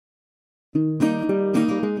Hello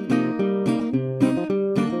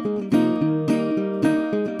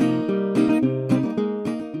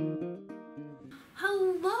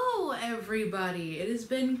everybody! It has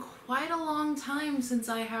been quite a long time since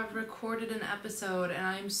I have recorded an episode, and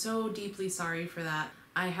I'm so deeply sorry for that.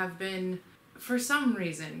 I have been, for some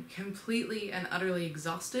reason, completely and utterly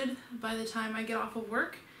exhausted by the time I get off of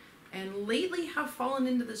work, and lately have fallen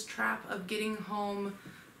into this trap of getting home,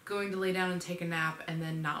 going to lay down and take a nap, and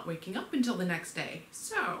then not waking up until the next day.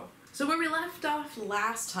 So where we left off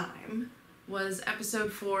last time was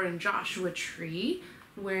episode 4 in Joshua Tree,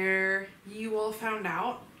 where you all found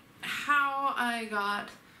out how I got,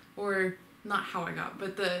 or not how I got,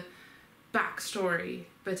 but the backstory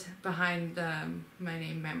behind my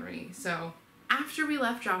name Memory. So after we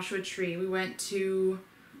left Joshua Tree, we went to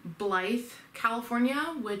Blythe,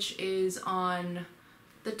 California, which is on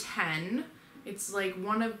the 10. It's like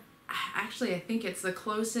I think it's the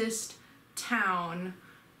closest town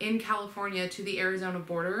in California to the Arizona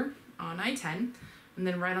border on I-10. And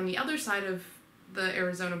then right on the other side of the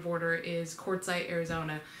Arizona border is Quartzsite,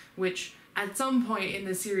 Arizona, which at some point in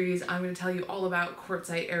the series I'm going to tell you all about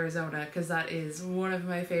Quartzsite, Arizona, because that is one of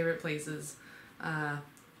my favorite places. I'm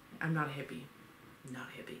not a hippie. Not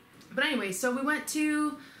a hippie. But anyway, so we went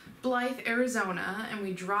to Blythe, Arizona, and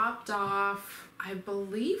we dropped off, I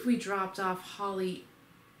believe we dropped off Holly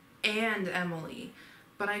and Emily,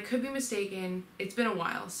 but I could be mistaken. It's been a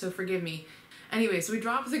while, so forgive me. Anyway, so we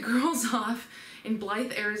dropped the girls off in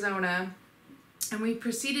Blythe, Arizona, and we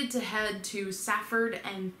proceeded to head to Safford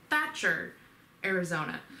and Thatcher,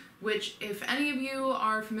 Arizona, which, if any of you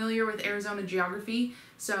are familiar with Arizona geography,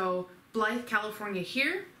 so Blythe, California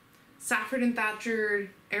here, Safford and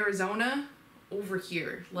Thatcher, Arizona, over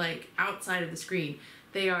here, like outside of the screen.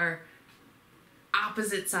 They are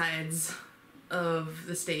opposite sides of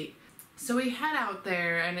the state. So we head out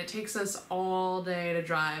there, and it takes us all day to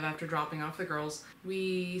drive after dropping off the girls.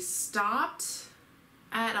 We stopped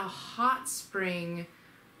at a hot spring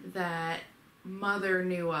that Mother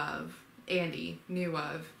knew of, Andy knew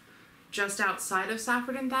of, just outside of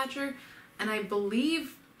Safford and Thatcher, and I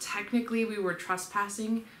believe technically we were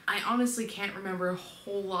trespassing. I honestly can't remember a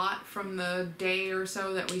whole lot from the day or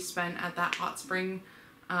so that we spent at that hot spring.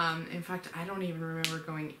 In fact, I don't even remember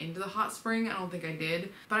going into the hot spring. I don't think I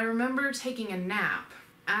did. But I remember taking a nap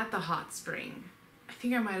at the hot spring. I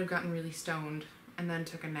think I might have gotten really stoned and then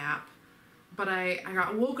took a nap. But I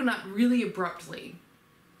got woken up really abruptly.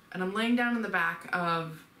 And I'm laying down in the back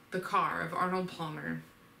of the car of Arnold Palmer.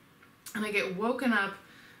 And I get woken up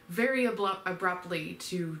very abruptly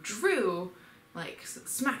to Drew, like,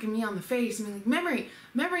 smacking me on the face and being like,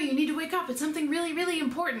 Memory, you need to wake up. It's something really, really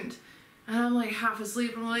important. And I'm like half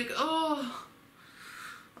asleep, and I'm like, oh,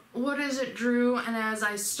 what is it, Drew? And as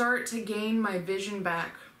I start to gain my vision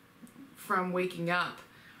back from waking up,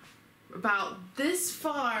 about this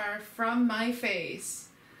far from my face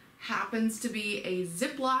happens to be a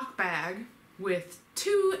Ziploc bag with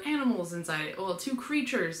two animals inside it. Well, two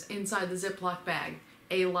creatures inside the Ziploc bag.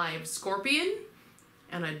 A live scorpion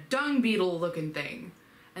and a dung beetle looking thing.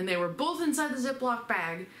 And they were both inside the Ziploc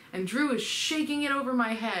bag, and Drew is shaking it over my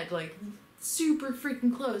head, like, super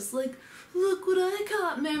freaking close, like, look what I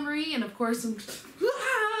caught, Memory. And of course I'm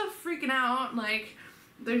freaking out, like,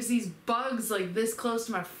 there's these bugs, like, this close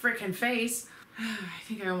to my freaking face. I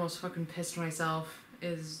think I almost fucking pissed myself.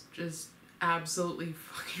 Is just absolutely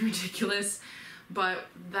fucking ridiculous. But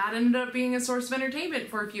that ended up being a source of entertainment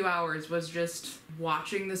for a few hours, was just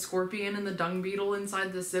watching the scorpion and the dung beetle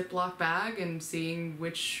inside the Ziploc bag and seeing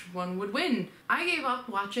which one would win. I gave up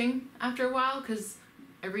watching after a while, because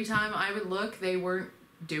every time I would look, they weren't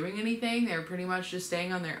doing anything. They were pretty much just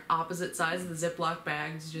staying on their opposite sides of the Ziploc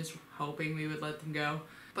bags, just hoping we would let them go.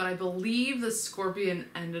 But I believe the scorpion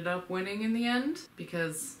ended up winning in the end,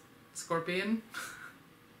 because scorpion.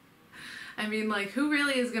 I mean, like, who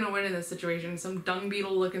really is gonna win in this situation? Some dung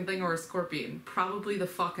beetle looking thing or a scorpion? Probably the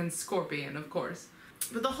fucking scorpion, of course.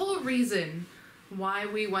 But the whole reason why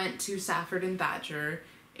we went to Safford and Thatcher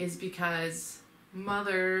is because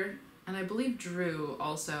Mother, and I believe Drew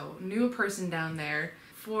also, knew a person down there.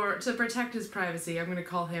 To protect his privacy, I'm gonna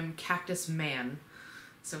call him Cactus Man.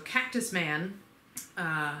 So Cactus Man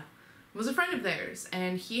was a friend of theirs,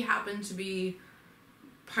 and he happened to be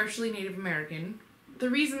partially Native American. The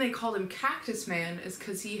reason they called him Cactus Man is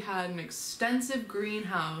because he had an extensive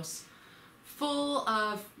greenhouse full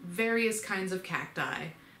of various kinds of cacti.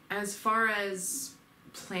 As far as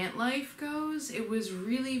plant life goes, it was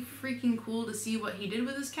really freaking cool to see what he did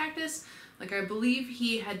with his cactus. Like, I believe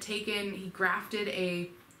he grafted a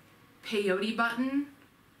peyote button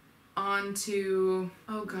onto,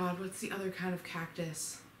 oh god, what's the other kind of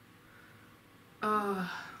cactus?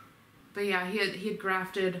 But yeah, he had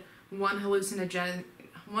grafted one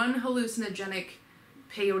hallucinogenic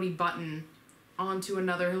peyote button onto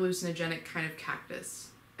another hallucinogenic kind of cactus.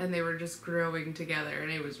 And they were just growing together,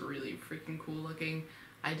 and it was really freaking cool looking.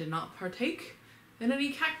 I did not partake in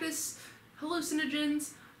any cactus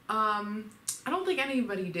hallucinogens. I don't think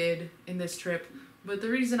anybody did in this trip, but the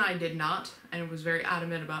reason I did not, and was very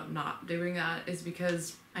adamant about not doing that, is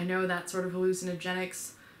because I know that sort of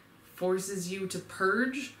hallucinogenics forces you to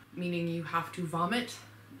purge, meaning you have to vomit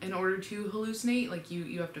in order to hallucinate. Like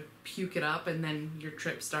you have to puke it up and then your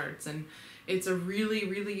trip starts, and it's a really,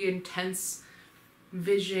 really intense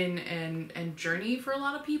vision and journey for a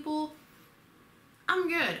lot of people. I'm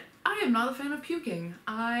good. I am not a fan of puking.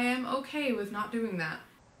 I am okay with not doing that.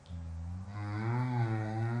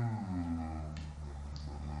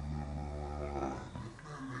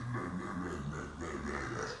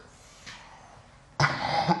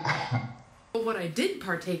 But what I did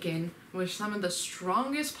partake in was some of the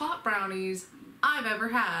strongest pot brownies I've ever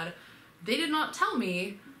had. They did not tell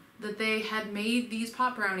me that they had made these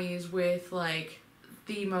pot brownies with like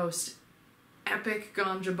the most epic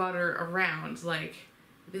ganja butter around. Like,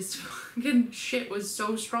 this fucking shit was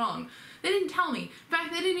so strong. They didn't tell me. In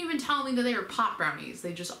fact, they didn't even tell me that they were pot brownies.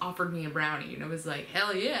 They just offered me a brownie, and it was like,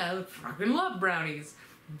 hell yeah, I fucking love brownies.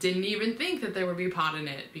 Didn't even think that there would be pot in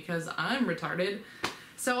it because I'm retarded.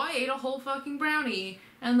 So I ate a whole fucking brownie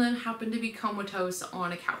and then happened to be comatose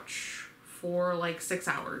on a couch for like 6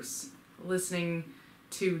 hours, listening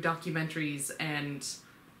to documentaries and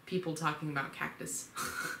people talking about cactus.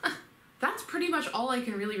 That's pretty much all I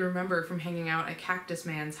can really remember from hanging out at Cactus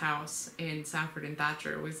Man's house in Safford and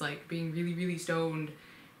Thatcher, was like being really, really stoned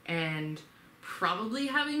and probably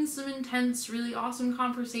having some intense, really awesome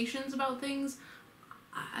conversations about things.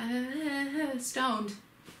 Stoned.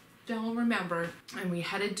 Don't remember. And we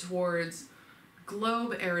headed towards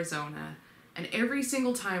Globe, Arizona. And every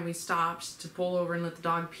single time we stopped to pull over and let the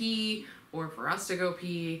dog pee, or for us to go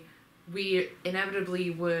pee, we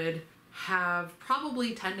inevitably would have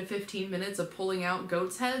probably 10 to 15 minutes of pulling out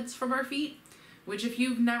goat's heads from our feet, which if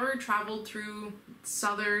you've never traveled through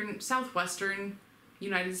southwestern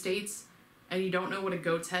United States and you don't know what a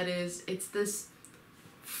goat's head is, it's this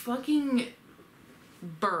fucking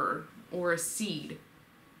burr or a seed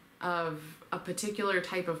of a particular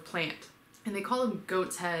type of plant. And they call them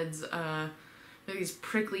goat's heads. They're these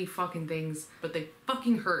prickly fucking things, but they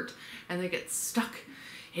fucking hurt and they get stuck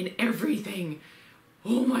in everything.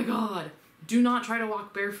 Oh my god. Do not try to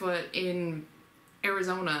walk barefoot in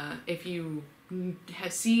Arizona if you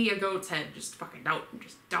see a goat's head. Just fucking don't.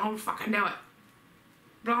 Just don't fucking do it.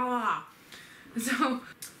 Blah. So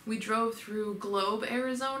we drove through Globe,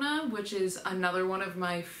 Arizona, which is another one of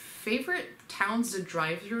my favorite towns to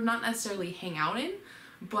drive through, not necessarily hang out in,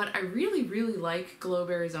 but I really, really like Globe,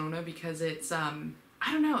 Arizona because it's,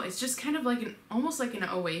 I don't know, it's just kind of like almost like an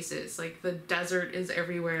oasis. Like the desert is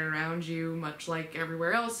everywhere around you, much like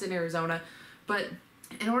everywhere else in Arizona, but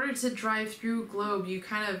in order to drive through Globe, you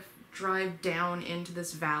kind of drive down into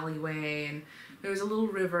this valleyway, and there's a little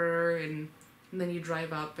river, and then you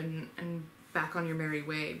drive up and back on your merry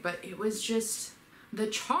way. But it was just the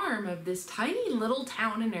charm of this tiny little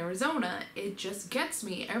town in Arizona. It just gets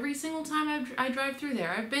me every single time I drive through there.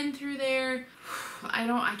 I've been through there,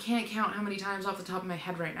 I can't count how many times off the top of my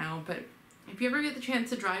head right now, but if you ever get the chance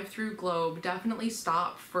to drive through Globe, definitely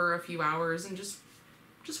stop for a few hours and just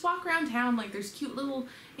walk around town. Like, there's cute little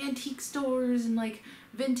antique stores and like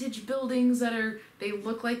vintage buildings they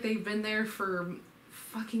look like they've been there for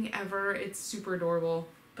fucking ever. It's super adorable.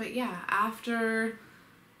 But yeah, after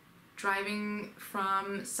driving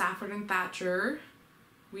from Safford and Thatcher,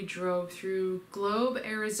 we drove through Globe,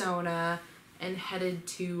 Arizona, and headed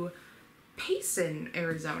to Payson,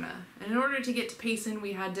 Arizona. And in order to get to Payson,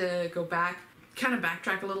 we had to go back, kind of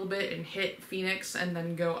backtrack a little bit and hit Phoenix and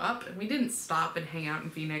then go up. And we didn't stop and hang out in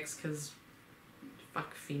Phoenix because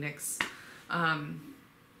fuck Phoenix.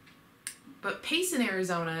 But Payson,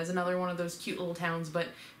 Arizona is another one of those cute little towns, but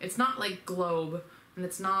it's not like Globe and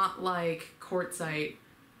it's not like Quartzsite.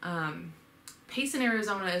 Payson,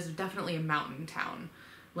 Arizona is definitely a mountain town.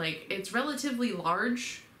 Like, it's relatively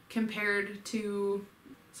large compared to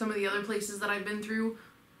some of the other places that I've been through,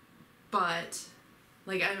 but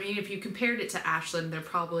like, I mean, if you compared it to Ashland, they're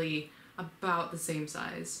probably about the same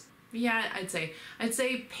size. Yeah, I'd say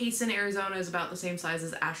Payson, Arizona is about the same size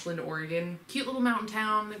as Ashland, Oregon. Cute little mountain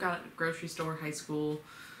town. They've got a grocery store, high school,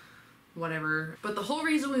 whatever. But the whole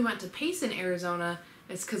reason we went to Payson, Arizona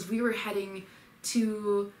is because we were heading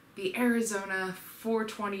to the Arizona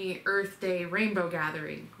 420 Earth Day Rainbow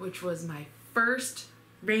Gathering, which was my first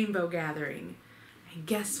rainbow gathering. And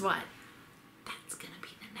guess what? That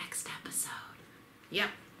next episode.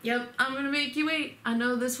 Yep, I'm gonna make you wait. I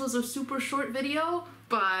know this was a super short video,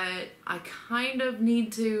 but I kind of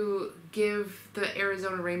need to give the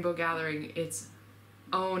Arizona Rainbow Gathering its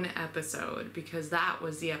own episode, because that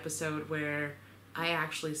was the episode where I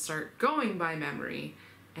actually start going by memory,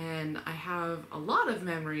 and I have a lot of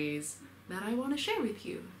memories that I want to share with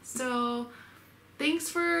you. So thanks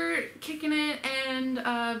for kicking it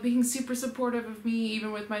and being super supportive of me,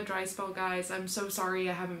 even with my dry spell, guys. I'm so sorry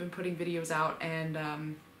I haven't been putting videos out, and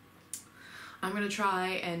I'm gonna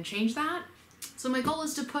try and change that. So my goal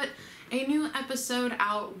is to put a new episode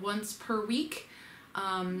out once per week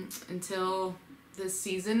until this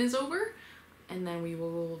season is over, and then we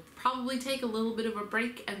will probably take a little bit of a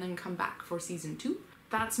break and then come back for season 2.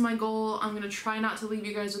 That's my goal. I'm gonna try not to leave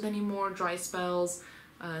you guys with any more dry spells.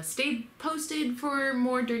 Stay posted for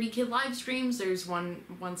more Dirty Kid live streams. There's one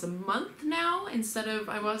once a month now, instead of,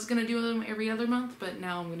 I was gonna do them every other month, but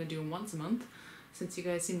now I'm gonna do them once a month since you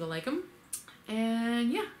guys seem to like them.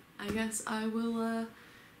 And yeah, I guess I will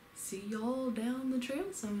see y'all down the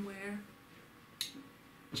trail somewhere.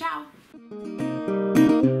 Ciao!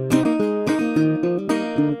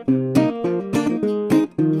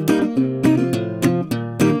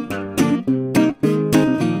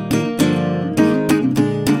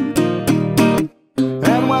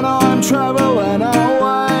 And when I'm traveling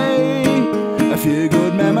away, a few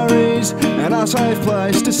good memories and a safe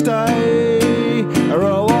place to stay are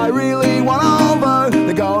all I really want. Although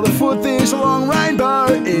the goal to foot this long rainbow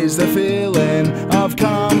is the feeling of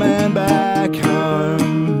coming back